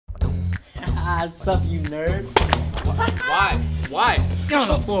Sup, you nerd? Why? Why? Get on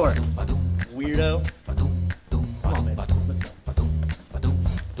the floor, weirdo. Come on, man. Let's go.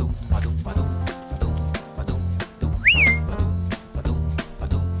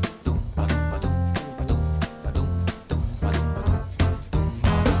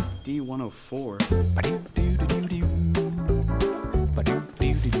 D104.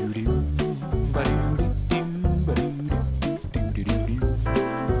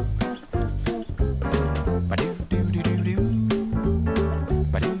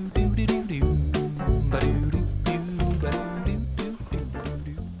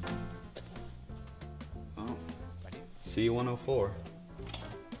 C104.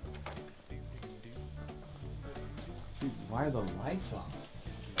 Dude, why are the lights off?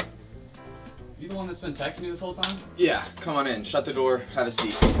 You the one that's been texting me this whole time? Yeah, come on in. Shut the door. Have a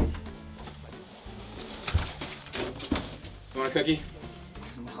seat. You want a cookie?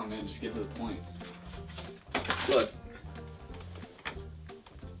 Come on, man. Just get to the point. Look.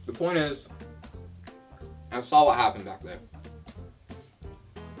 The point is, I saw what happened back there.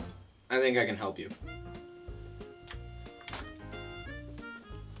 I think I can help you.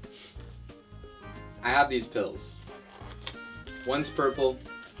 I have these pills. One's purple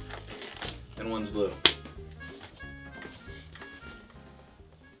and one's blue.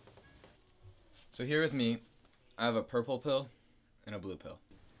 So here with me, I have a purple pill and a blue pill.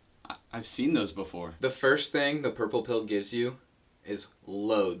 I've seen those before. The first thing the purple pill gives you is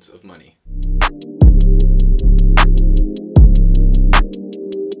loads of money.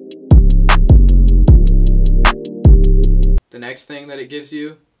 The next thing that it gives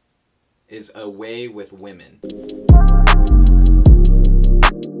you is a way with women.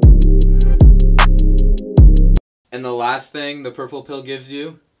 And the last thing the purple pill gives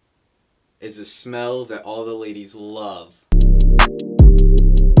you is a smell that all the ladies love.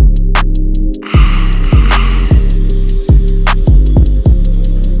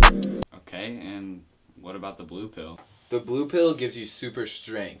 Okay, and what about the blue pill? The blue pill gives you super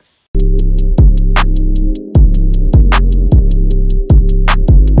strength.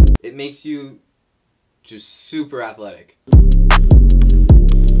 It makes you just super athletic.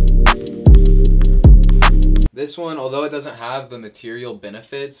 This one, although it doesn't have the material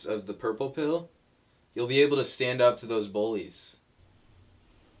benefits of the purple pill, you'll be able to stand up to those bullies.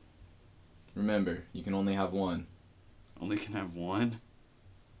 Remember, you can only have one. Only can have one?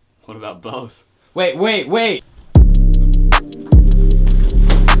 What about both? Wait!